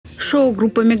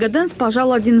Шоу-группа «Мега-денс»,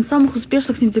 пожалуй, один из самых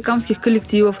успешных нефтекамских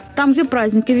коллективов. Там, где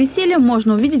праздник и веселье,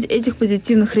 можно увидеть этих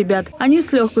позитивных ребят. Они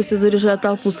с легкостью заряжают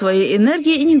толпу своей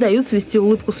энергией и не дают свести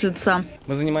улыбку с лица.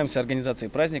 Мы занимаемся организацией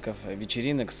праздников,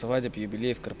 вечеринок, свадеб,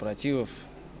 юбилеев, корпоративов.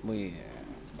 Мы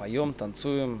поем,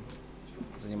 танцуем,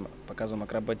 показываем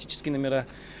акробатические номера.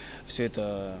 Все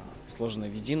это сложено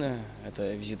в едино.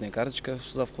 Это визитная карточка,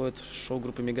 сюда входит в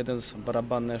шоу-группы «Мега-денс»,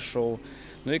 барабанное шоу.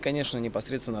 Ну и, конечно,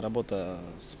 непосредственно работа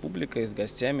с публикой, с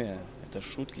гостями. Это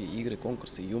шутки, игры,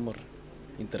 конкурсы, юмор,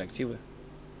 интерактивы.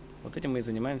 Вот этим мы и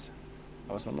занимаемся.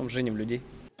 А в основном женим людей.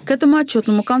 К этому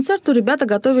отчетному концерту ребята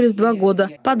готовились 2 года.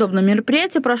 Подобное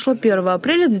мероприятие прошло 1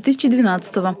 апреля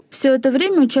 2012-го. Все это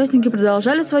время участники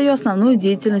продолжали свою основную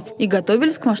деятельность и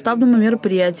готовились к масштабному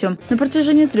мероприятию. На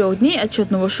протяжении 3 дней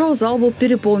отчетного шоу зал был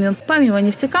переполнен. Помимо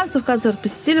нефтекамцев концерт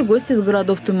посетили гости из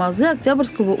городов Туймазы,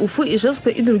 Октябрьского, Уфы,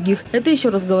 Ижевска и других. Это еще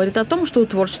раз говорит о том, что у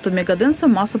творчества Мега-денса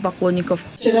масса поклонников.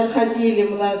 Вчера сходили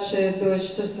младшая дочь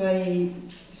со своей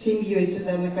семьей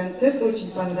сюда на концерт, очень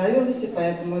понравилось, и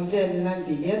поэтому взяли нам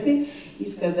билеты и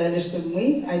сказали, что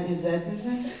мы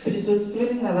обязательно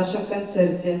присутствуем на вашем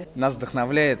концерте. Нас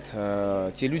вдохновляет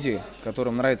те люди,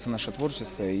 которым нравится наше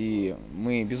творчество, и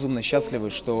мы безумно счастливы,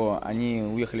 что они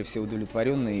уехали все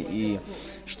удовлетворенные, и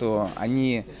что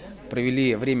они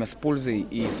провели время с пользой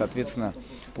и, соответственно,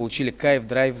 получили кайф,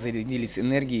 драйв, зарядились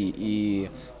энергией, и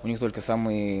у них только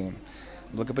самые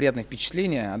благоприятные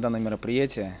впечатления о данном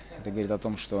мероприятии. Это говорит о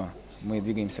том, что мы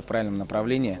двигаемся в правильном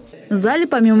направлении. В зале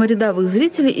помимо рядовых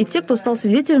зрителей и те, кто стал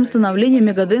свидетелем становления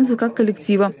Мега-денса как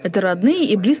коллектива. Это родные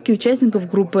и близкие участников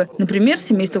группы. Например,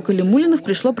 семейство Калимулиных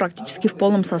пришло практически в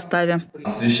полном составе. В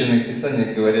священных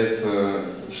писаниях говорится,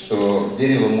 что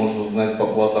дерево можно узнать по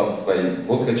плодам своим.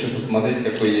 Вот хочу посмотреть,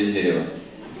 какое я дерево.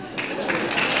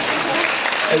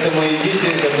 Это мои дети,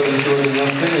 которые сегодня на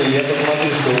сцене. Я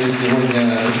посмотрю, что вы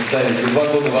сегодня представите. 2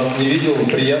 года вас не видел,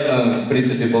 приятно, в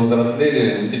принципе,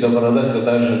 повзрослели, у тебя борода все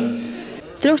та же.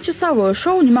 Трехчасовое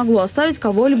шоу не могло оставить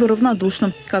кого-либо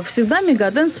равнодушным. Как всегда,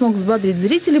 Мега-денс смог взбодрить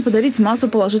зрителей, подарить массу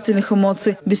положительных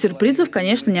эмоций. Без сюрпризов,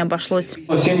 конечно, не обошлось.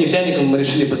 Всем нефтяникам мы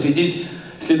решили посвятить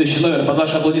следующий номер под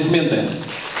ваши аплодисменты.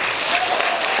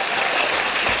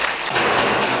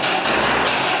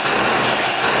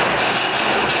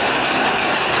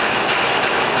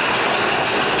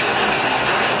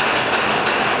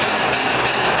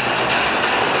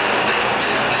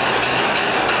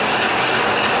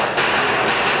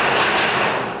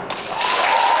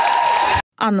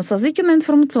 Анна Сазыкина,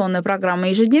 информационная программа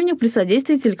 «Ежедневник» при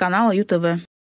содействии телеканала ЮТВ.